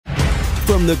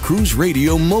From the Cruise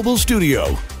Radio mobile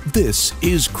studio, this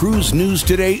is Cruise News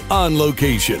Today on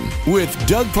location with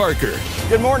Doug Parker.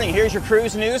 Good morning. Here's your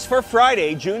cruise news for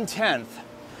Friday, June 10th.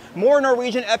 More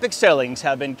Norwegian Epic sailings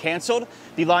have been canceled.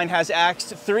 The line has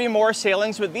axed 3 more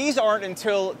sailings, but these aren't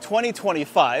until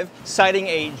 2025, citing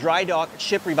a dry dock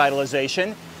ship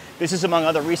revitalization. This is among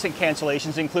other recent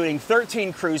cancellations, including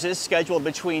 13 cruises scheduled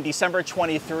between December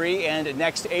 23 and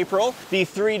next April. The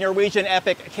 3 Norwegian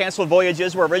Epic canceled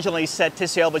voyages were originally set to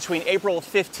sail between April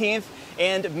 15th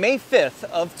and May 5th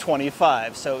of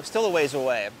 25, so still a ways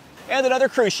away. And another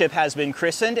cruise ship has been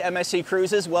christened. MSC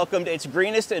Cruises welcomed its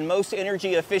greenest and most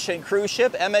energy-efficient cruise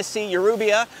ship, MSC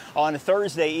Euribia, on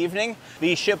Thursday evening.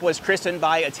 The ship was christened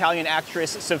by Italian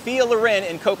actress Sophia Loren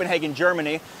in Copenhagen,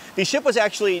 Germany. The ship was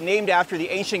actually named after the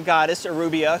ancient goddess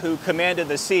Euribia, who commanded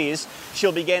the seas.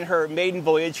 She'll begin her maiden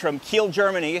voyage from Kiel,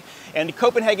 Germany, and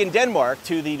Copenhagen, Denmark,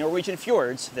 to the Norwegian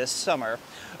fjords this summer.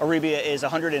 Euribia is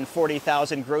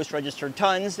 140,000 gross registered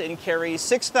tons and carries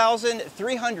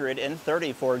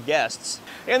 6,334 guests.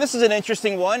 And this is an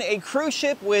interesting one, a cruise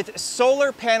ship with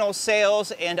solar panel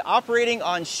sails and operating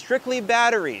on strictly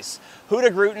batteries.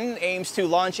 Hurtigruten aims to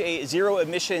launch a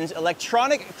zero-emissions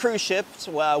electronic cruise ship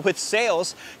with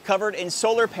sails covered in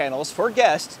solar panels for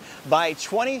guests by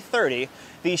 2030.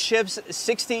 The ship's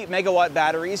 60-megawatt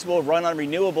batteries will run on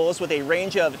renewables with a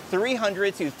range of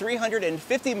 300 to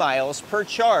 350 miles per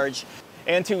charge.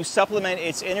 And to supplement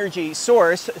its energy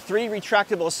source, 3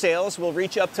 retractable sails will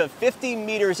reach up to 50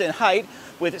 meters in height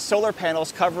with solar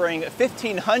panels covering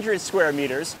 1,500 square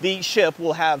meters. The ship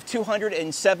will have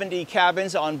 270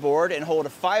 cabins on board and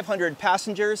hold 500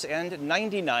 passengers and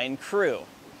 99 crew.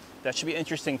 That should be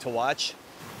interesting to watch.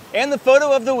 And the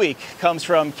photo of the week comes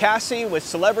from Cassie with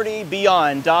Celebrity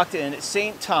Beyond, docked in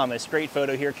St. Thomas. Great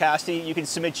photo here, Cassie. You can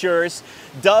submit yours,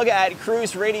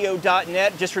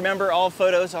 doug@cruiseradio.net. Just remember, all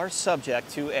photos are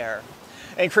subject to error.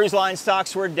 And cruise line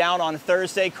stocks were down on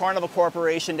Thursday. Carnival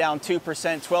Corporation down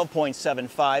 2%,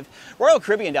 12.75. Royal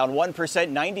Caribbean down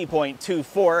 1%,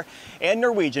 90.24. And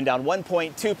Norwegian down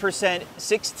 1.2%,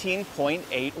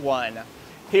 16.81.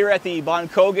 Here at the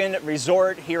Bonkogen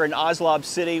Resort here in Oslo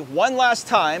City, one last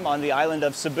time on the island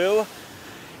of Cebu.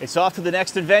 It's off to the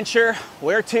next adventure.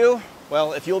 Where to?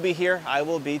 Well, if you'll be here, I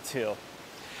will be too.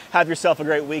 Have yourself a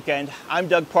great weekend. I'm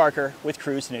Doug Parker with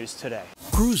Cruise News Today.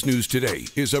 Cruise News Today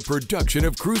is a production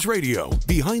of Cruise Radio.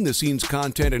 Behind-the-scenes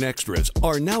content and extras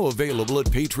are now available at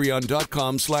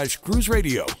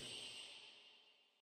patreon.com/cruiseradio.